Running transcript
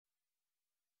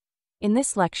In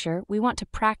this lecture, we want to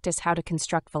practice how to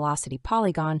construct velocity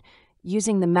polygon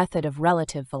using the method of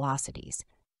relative velocities.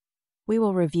 We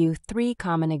will review 3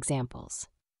 common examples.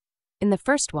 In the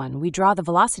first one, we draw the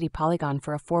velocity polygon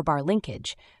for a 4-bar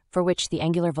linkage, for which the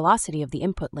angular velocity of the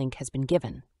input link has been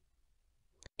given.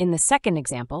 In the second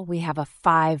example, we have a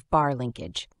 5-bar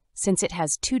linkage. Since it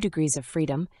has 2 degrees of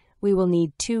freedom, we will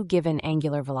need 2 given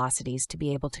angular velocities to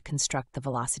be able to construct the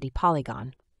velocity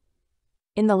polygon.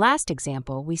 In the last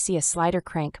example, we see a slider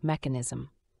crank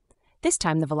mechanism. This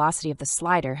time, the velocity of the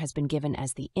slider has been given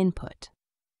as the input.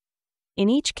 In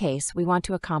each case, we want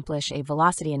to accomplish a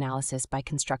velocity analysis by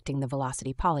constructing the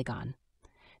velocity polygon.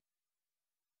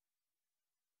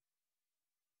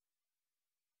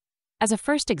 As a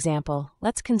first example,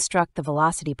 let's construct the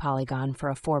velocity polygon for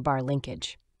a 4-bar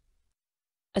linkage.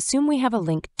 Assume we have a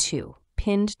link 2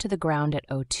 pinned to the ground at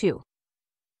O2,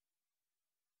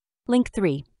 link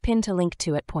 3 pinned to link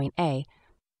 2 at point A,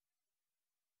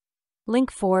 link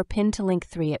 4 pinned to link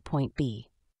 3 at point B,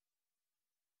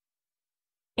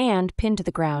 and pinned to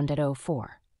the ground at O4.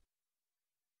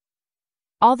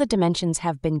 All the dimensions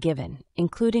have been given,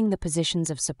 including the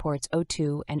positions of supports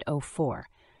O2 and O4,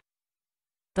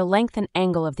 the length and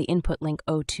angle of the input link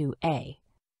O2A,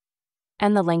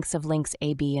 and the lengths of links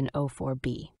AB and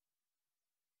O4B.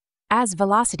 As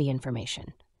velocity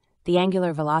information, the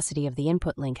angular velocity of the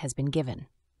input link has been given.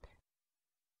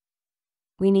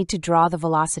 We need to draw the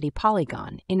velocity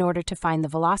polygon in order to find the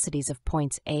velocities of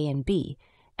points A and B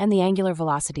and the angular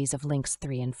velocities of links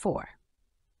 3 and 4.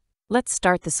 Let's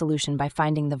start the solution by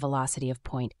finding the velocity of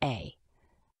point A.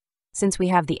 Since we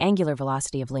have the angular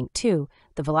velocity of link 2,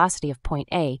 the velocity of point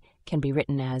A can be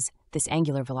written as this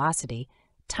angular velocity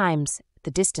times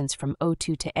the distance from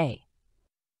O2 to A.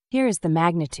 Here is the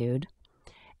magnitude,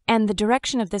 and the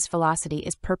direction of this velocity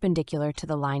is perpendicular to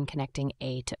the line connecting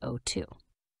A to O2.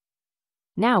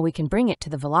 Now we can bring it to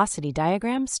the velocity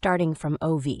diagram starting from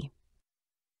OV.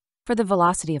 For the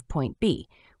velocity of point B,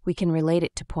 we can relate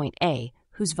it to point A,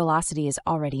 whose velocity is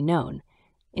already known,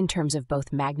 in terms of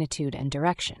both magnitude and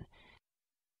direction.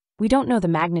 We don't know the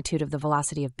magnitude of the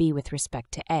velocity of B with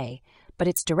respect to A, but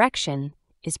its direction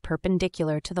is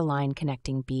perpendicular to the line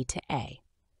connecting B to A.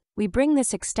 We bring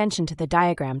this extension to the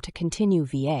diagram to continue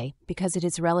VA because it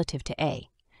is relative to A.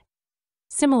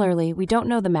 Similarly, we don't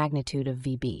know the magnitude of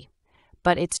VB,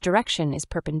 but its direction is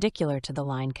perpendicular to the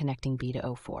line connecting B to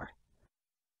O4.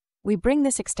 We bring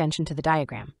this extension to the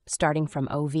diagram, starting from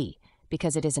OV,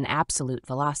 because it is an absolute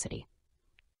velocity.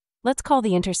 Let's call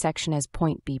the intersection as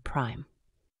point B prime.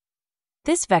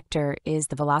 This vector is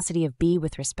the velocity of B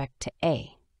with respect to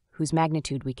A, whose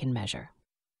magnitude we can measure.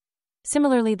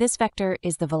 Similarly, this vector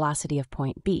is the velocity of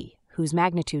point B, whose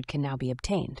magnitude can now be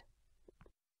obtained.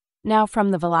 Now,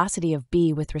 from the velocity of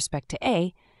B with respect to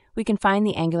A, we can find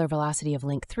the angular velocity of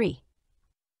link 3.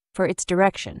 For its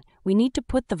direction, we need to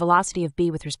put the velocity of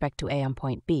B with respect to A on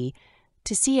point B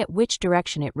to see at which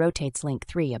direction it rotates link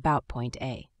 3 about point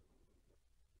A.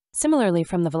 Similarly,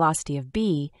 from the velocity of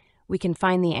B, we can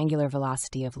find the angular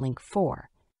velocity of link 4.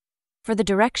 For the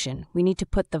direction, we need to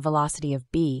put the velocity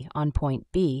of B on point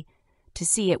B to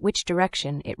see at which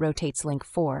direction it rotates link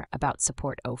 4 about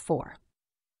support O4.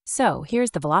 So,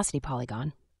 here's the velocity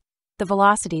polygon, the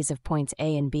velocities of points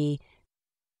A and B,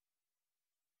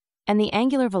 and the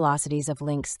angular velocities of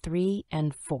links 3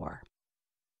 and 4.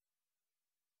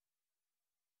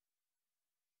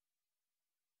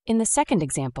 In the second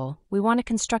example, we want to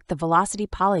construct the velocity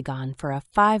polygon for a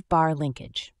 5-bar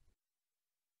linkage.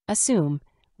 Assume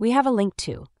we have a link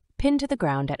 2 pinned to the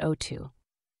ground at O2,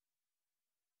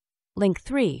 link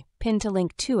 3 pinned to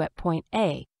link 2 at point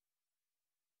A,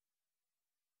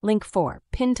 link 4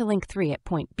 pinned to link 3 at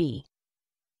point B,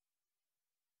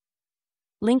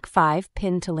 link 5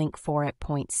 pinned to link 4 at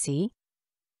point C,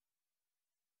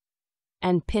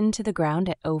 and pinned to the ground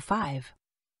at O5.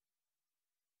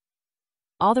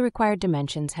 All the required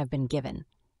dimensions have been given.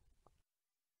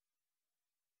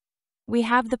 We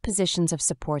have the positions of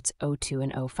supports O2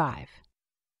 and O5.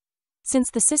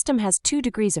 Since the system has 2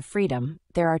 degrees of freedom,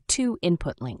 there are 2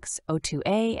 input links,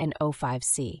 O2A and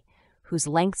O5C, whose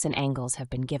lengths and angles have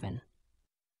been given.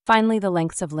 Finally, the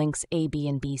lengths of links AB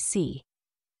and BC.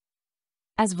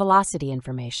 As velocity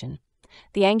information,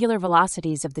 the angular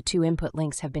velocities of the 2 input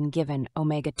links have been given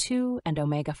omega 2 and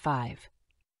omega 5.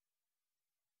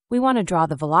 We want to draw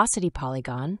the velocity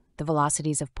polygon, the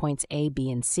velocities of points A,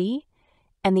 B, and C,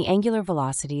 and the angular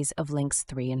velocities of links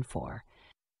 3 and 4.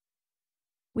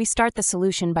 We start the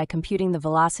solution by computing the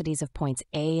velocities of points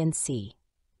A and C.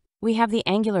 We have the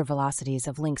angular velocities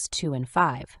of links 2 and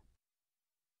 5.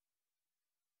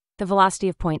 The velocity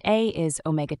of point A is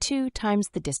omega 2 times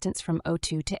the distance from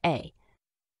O2 to A.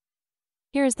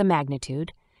 Here is the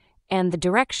magnitude, and the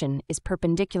direction is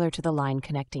perpendicular to the line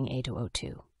connecting A to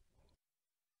O2.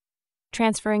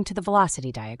 Transferring to the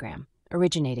velocity diagram,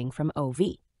 originating from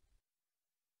OV.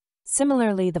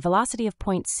 Similarly, the velocity of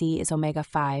point C is omega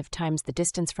 5 times the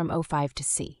distance from O5 to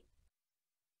C.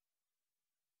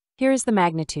 Here is the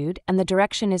magnitude, and the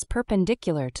direction is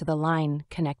perpendicular to the line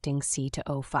connecting C to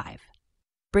O5.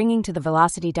 Bringing to the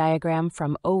velocity diagram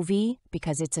from OV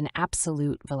because it's an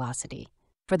absolute velocity.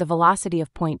 For the velocity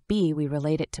of point B, we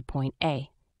relate it to point A.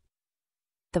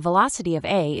 The velocity of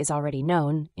A is already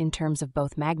known in terms of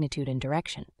both magnitude and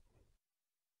direction.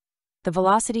 The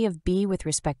velocity of B with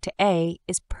respect to A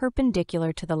is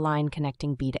perpendicular to the line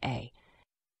connecting B to A.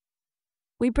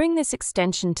 We bring this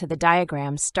extension to the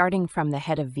diagram starting from the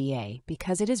head of VA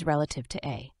because it is relative to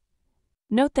A.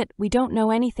 Note that we don't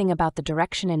know anything about the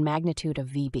direction and magnitude of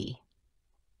VB.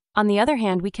 On the other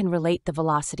hand, we can relate the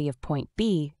velocity of point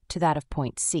B to that of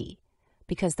point C,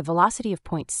 because the velocity of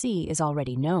point C is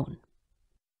already known.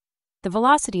 The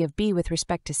velocity of B with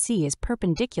respect to C is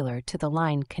perpendicular to the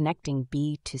line connecting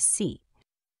B to C.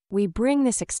 We bring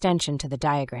this extension to the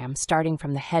diagram starting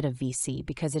from the head of VC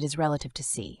because it is relative to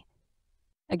C.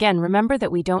 Again, remember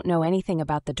that we don't know anything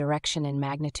about the direction and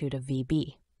magnitude of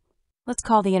VB. Let's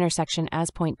call the intersection as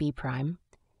point B prime.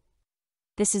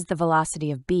 This is the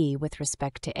velocity of B with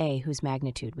respect to A, whose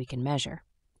magnitude we can measure.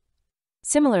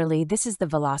 Similarly, this is the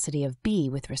velocity of B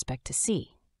with respect to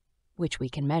C, which we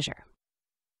can measure.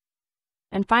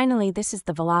 And finally, this is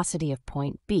the velocity of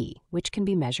point B, which can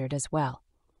be measured as well.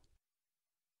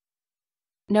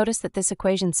 Notice that this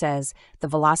equation says the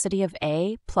velocity of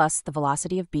A plus the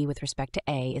velocity of B with respect to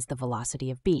A is the velocity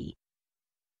of B.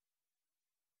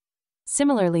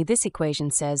 Similarly, this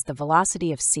equation says the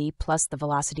velocity of C plus the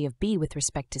velocity of B with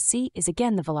respect to C is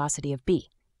again the velocity of B.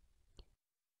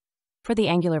 For the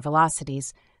angular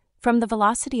velocities, from the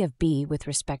velocity of B with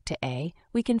respect to A,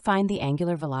 we can find the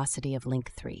angular velocity of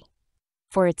link 3.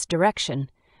 For its direction,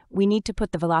 we need to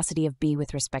put the velocity of B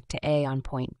with respect to A on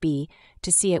point B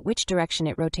to see at which direction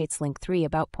it rotates link 3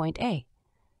 about point A.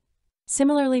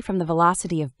 Similarly, from the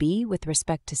velocity of B with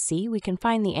respect to C, we can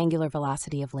find the angular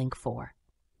velocity of link 4.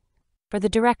 For the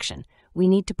direction, we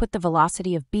need to put the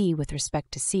velocity of B with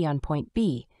respect to C on point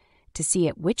B to see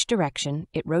at which direction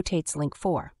it rotates link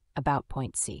 4 about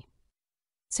point C.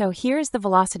 So here is the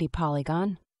velocity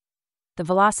polygon, the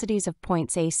velocities of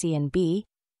points A, C, and B,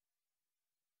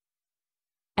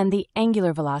 and the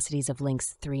angular velocities of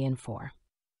links 3 and 4.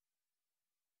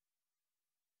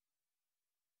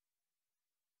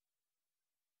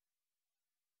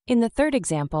 In the third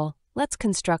example, let's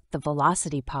construct the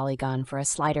velocity polygon for a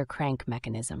slider crank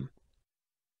mechanism.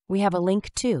 We have a link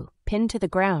 2 pinned to the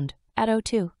ground at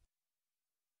O2.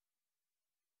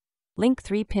 Link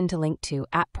 3 pinned to link 2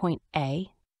 at point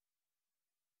A.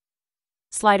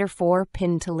 Slider 4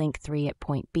 pinned to link 3 at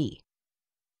point B,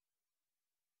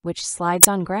 which slides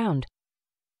on ground.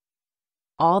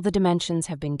 All the dimensions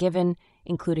have been given,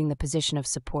 including the position of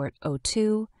support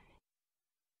O2,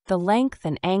 the length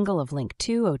and angle of link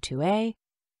 2, O2A,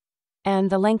 and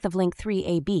the length of link 3,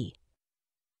 AB.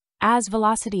 As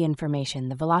velocity information,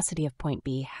 the velocity of point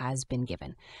B has been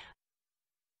given.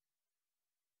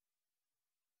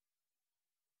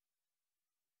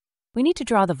 We need to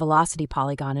draw the velocity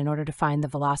polygon in order to find the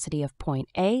velocity of point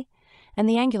A and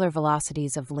the angular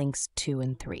velocities of links 2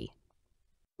 and 3.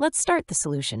 Let's start the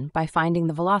solution by finding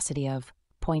the velocity of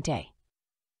point A.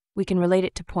 We can relate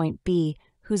it to point B,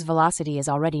 whose velocity is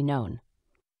already known.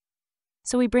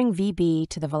 So we bring VB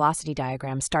to the velocity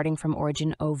diagram starting from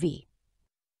origin OV.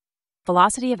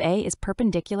 Velocity of A is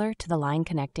perpendicular to the line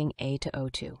connecting A to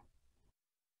O2.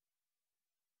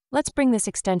 Let's bring this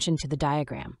extension to the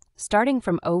diagram, starting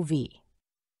from OV.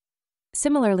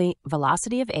 Similarly,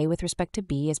 velocity of A with respect to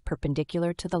B is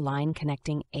perpendicular to the line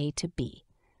connecting A to B.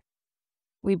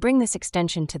 We bring this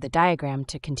extension to the diagram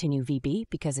to continue VB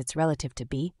because it's relative to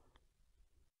B.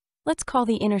 Let's call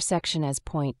the intersection as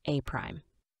point A prime.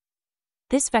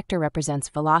 This vector represents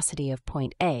velocity of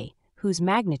point A, whose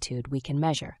magnitude we can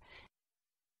measure.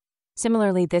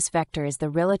 Similarly, this vector is the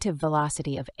relative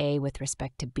velocity of A with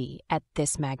respect to B at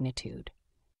this magnitude.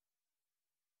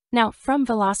 Now, from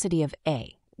velocity of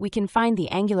A, we can find the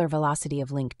angular velocity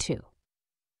of link 2.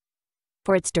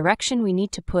 For its direction, we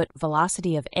need to put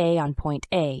velocity of A on point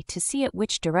A to see at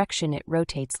which direction it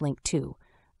rotates link 2,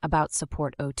 about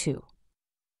support O2.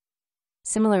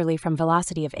 Similarly, from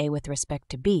velocity of A with respect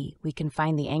to B, we can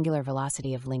find the angular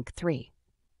velocity of link 3.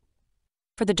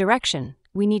 For the direction,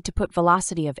 we need to put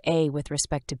velocity of A with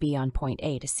respect to B on point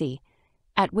A to see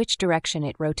at which direction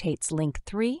it rotates link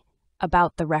 3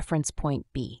 about the reference point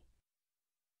B.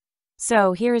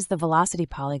 So here is the velocity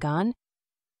polygon,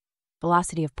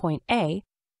 velocity of point A,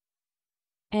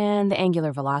 and the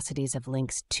angular velocities of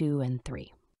links 2 and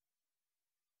 3.